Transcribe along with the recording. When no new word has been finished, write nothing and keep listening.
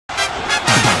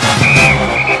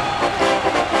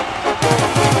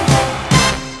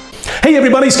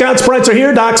everybody, Scott Spreitzer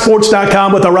here,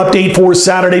 DocSports.com with our update for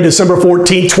Saturday, December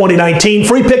 14th, 2019.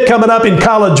 Free pick coming up in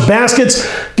college baskets.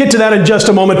 Get to that in just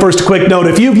a moment. First, a quick note.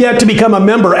 If you've yet to become a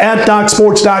member at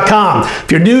DocSports.com, if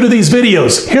you're new to these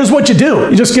videos, here's what you do.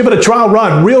 You just give it a trial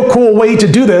run. Real cool way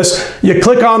to do this. You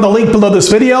click on the link below this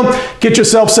video, get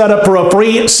yourself set up for a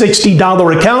free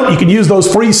 $60 account. You can use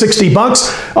those free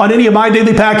 $60 on any of my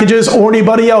daily packages or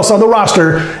anybody else on the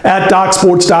roster at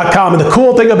DocSports.com. And the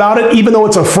cool thing about it, even though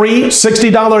it's a free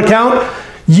 $60 account,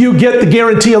 you get the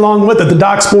guarantee along with it, the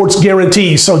Doc Sports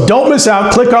guarantee. So don't miss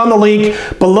out. Click on the link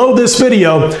below this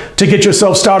video to get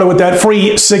yourself started with that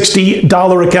free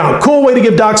 $60 account. Cool way to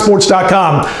give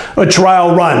DocSports.com a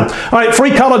trial run. All right,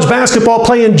 free college basketball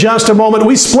play in just a moment.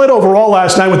 We split overall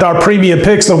last night with our premium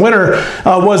picks. The winner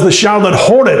was the Charlotte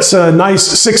Hornets, a nice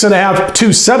 6.5 to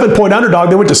 7-point underdog.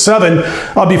 They went to 7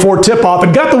 before tip-off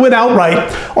and got the win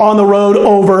outright on the road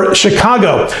over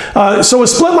Chicago. So a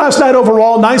split last night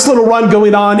overall. Nice little run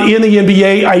going on in the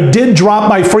NBA. I did drop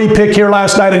my free pick here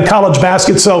last night in college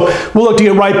basket, so we'll look to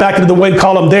get right back into the win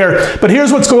column there. But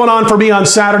here's what's going on for me on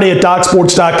Saturday at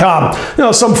DocSports.com. You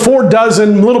know, some 4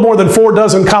 dozen, a little more than 4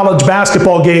 dozen college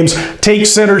basketball games take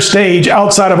center stage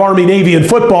outside of Army, Navy, and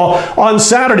football on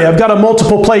Saturday. I've got a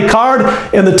multiple play card,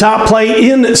 and the top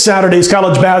play in Saturday's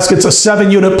college basket's a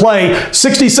 7-unit play.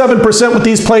 67% with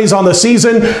these plays on the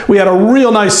season. We had a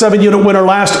real nice 7-unit winner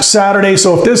last Saturday,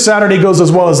 so if this Saturday goes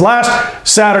as well as last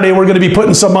Saturday, we're going to be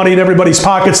putting some money in everybody's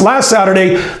pockets. Last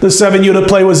Saturday, the 7-unit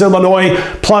play was Illinois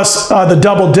plus the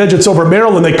double digits over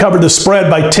Maryland. They covered the spread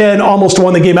by 10, almost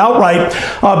won the game outright.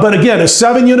 But again, a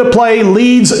 7-unit play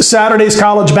leads Saturday's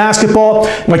college basketball.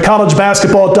 My college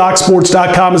basketball at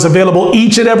DocSports.com is available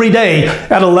each and every day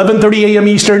at 11:30 a.m.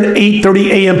 Eastern, 8:30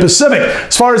 a.m. Pacific.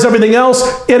 As far as everything else,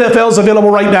 NFL is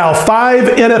available right now.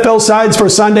 5 NFL sides for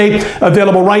Sunday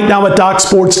available right now at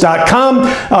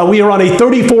DocSports.com. We are on a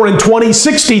 34-20,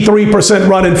 63%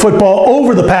 run in football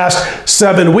over the past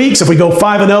 7 weeks. If we go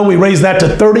 5-0, we raise that to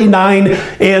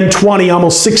 39-20,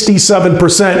 almost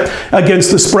 67%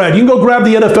 against the spread. You can go grab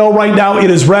the NFL right now. It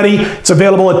is ready. It's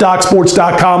available at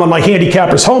DocSports.com on my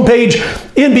Handicappers homepage.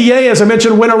 NBA, as I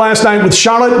mentioned, winner last night with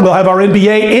Charlotte. We'll have our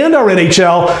NBA and our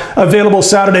NHL available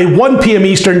Saturday, 1 p.m.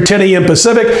 Eastern, 10 a.m.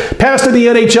 Pacific. Passed in the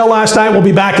NHL last night. We'll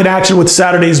be back in action with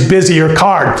Saturday's busier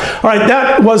card. All right,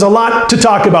 that was a lot to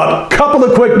talk about. Couple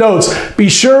of quick notes. Be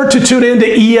sure to tune in to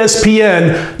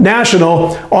ESPN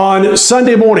National on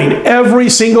Sunday morning. Every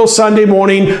single Sunday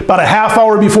morning, about a half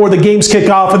hour before the games kick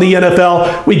off in the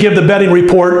NFL, we give the betting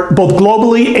report both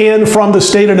globally and from the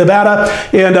state of Nevada.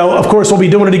 And of course, we'll be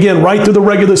doing it again right through the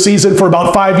regular season for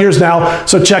about 5 years now.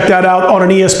 So check that out on an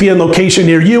ESPN location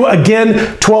near you. Again,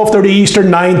 12:30 Eastern,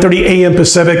 9:30 a.m.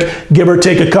 Pacific, give or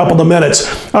take a couple of minutes.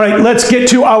 All right, let's get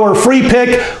to our free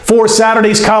pick for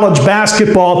Saturday's college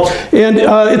basketball. And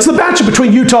it's the matchup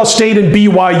between Utah State and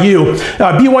BYU.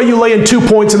 BYU laying 2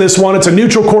 points in this one. It's a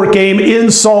neutral court game in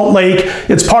Salt Lake.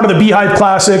 It's part of the Beehive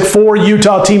Classic. 4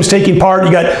 Utah teams taking part.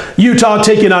 You got Utah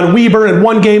taking on Weber in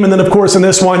one game, and then, of course, in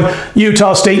this one,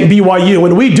 Utah State and BYU.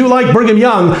 And we do like Brigham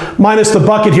Young minus the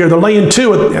bucket here. They're laying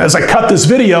 2 as I cut this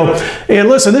video. And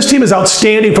listen, this team is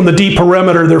outstanding from the deep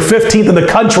perimeter. They're 15th in the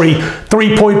country,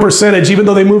 3-point percentage, even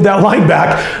though they moved that line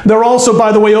back. They're also,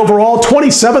 by the way, overall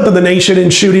 27th in the nation in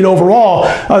shooting overall.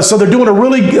 So they're doing a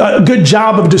really good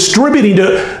job of distributing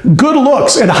to good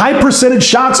looks and high percentage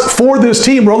shots for this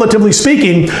team, relatively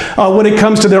speaking, when it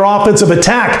comes to their offensive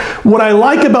attack. What I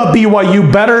like about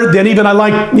BYU better than even I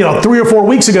like, 3 or 4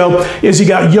 weeks ago is you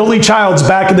got Yoli Childs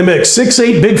back in the mix.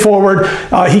 6'8", big forward.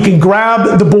 He can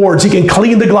grab the boards. He can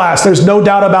clean the glass. There's no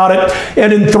doubt about it.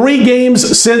 And in 3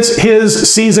 games since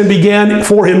his season began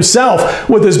for himself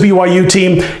with his BYU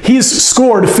team, he's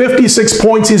scored 56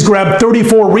 points. He's grabbed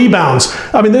 34 rebounds.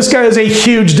 I mean, this guy is a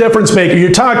huge difference maker.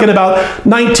 You're talking about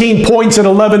 19 points and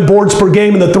 11 boards per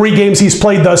game in the 3 games he's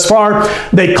played thus far.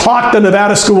 They clocked the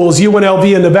Nevada schools,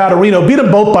 UNLV and Nevada Reno, beat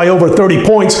them both by over 30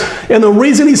 points. And the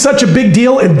reason he's such a big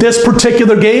deal in this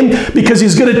particular game, because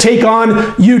he's going to take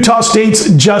on Utah State's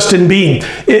Justin Bean.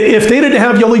 If they didn't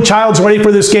have Yoli Childs ready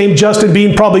for this game, Justin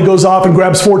Bean probably goes off and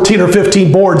grabs 14 or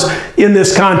 15 boards in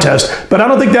this contest. But I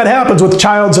don't think that happens with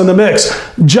Childs in the mix.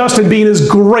 Justin Bean is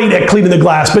great at cleaning the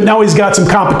glass, but now he's got some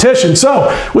competition. So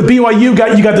with BYU, you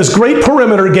got this great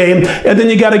perimeter game, and then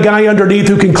you got a guy underneath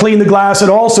who can clean the glass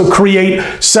and also create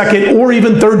second or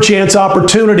even third chance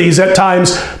opportunities at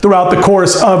times throughout the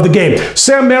course of the game.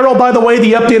 Sam Merrill, by the way,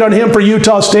 the update on him for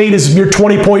Utah State is your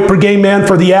 20-point per game man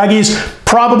for the Aggies.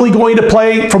 probably going to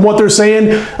play from what they're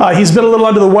saying. He's been a little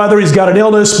under the weather. He's got an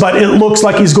illness, but it looks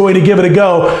like he's going to give it a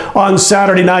go on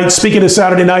Saturday night. Speaking of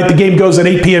Saturday night, the game goes at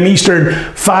 8 p.m. Eastern,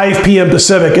 5 p.m.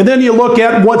 Pacific. And then you look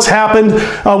at what's happened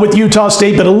with Utah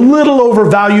State, been a little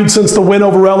overvalued since the win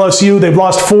over LSU. They've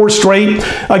lost 4 straight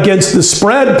against the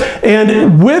spread.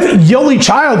 And with Yoeli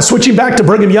Child switching back to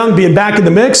Brigham Young, being back in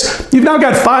the mix, you've now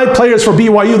got 5 players for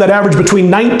BYU that average between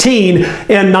 19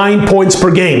 and 9 points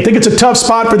per game. I think it's a tough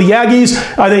spot for the Aggies.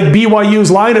 I think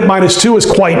BYU's line at -2 is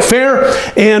quite fair.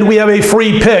 And we have a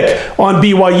free pick on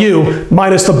BYU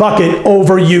minus the bucket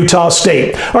over Utah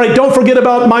State. All right, don't forget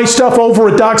about my stuff over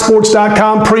at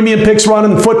DocSports.com. Premium picks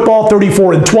running football,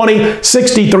 34-20,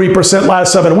 63%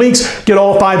 last 7 weeks. Get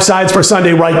all 5 sides for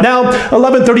Sunday right now.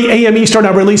 11:30 a.m. Eastern,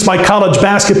 I release my college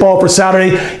basketball for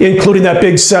Saturday, including that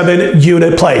big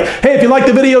 7-unit play. Hey, if you like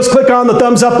the videos, click on the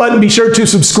thumbs up button. Be sure to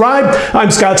subscribe.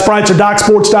 I'm Scott Spreitzer,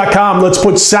 DocSports.com. Let's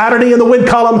put Saturday in the win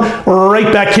column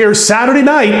right back here Saturday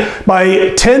night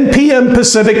by 10 p.m.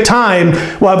 Pacific time.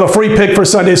 We'll have a free pick for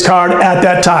Sunday's card at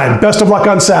that time. Best of luck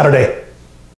on Saturday.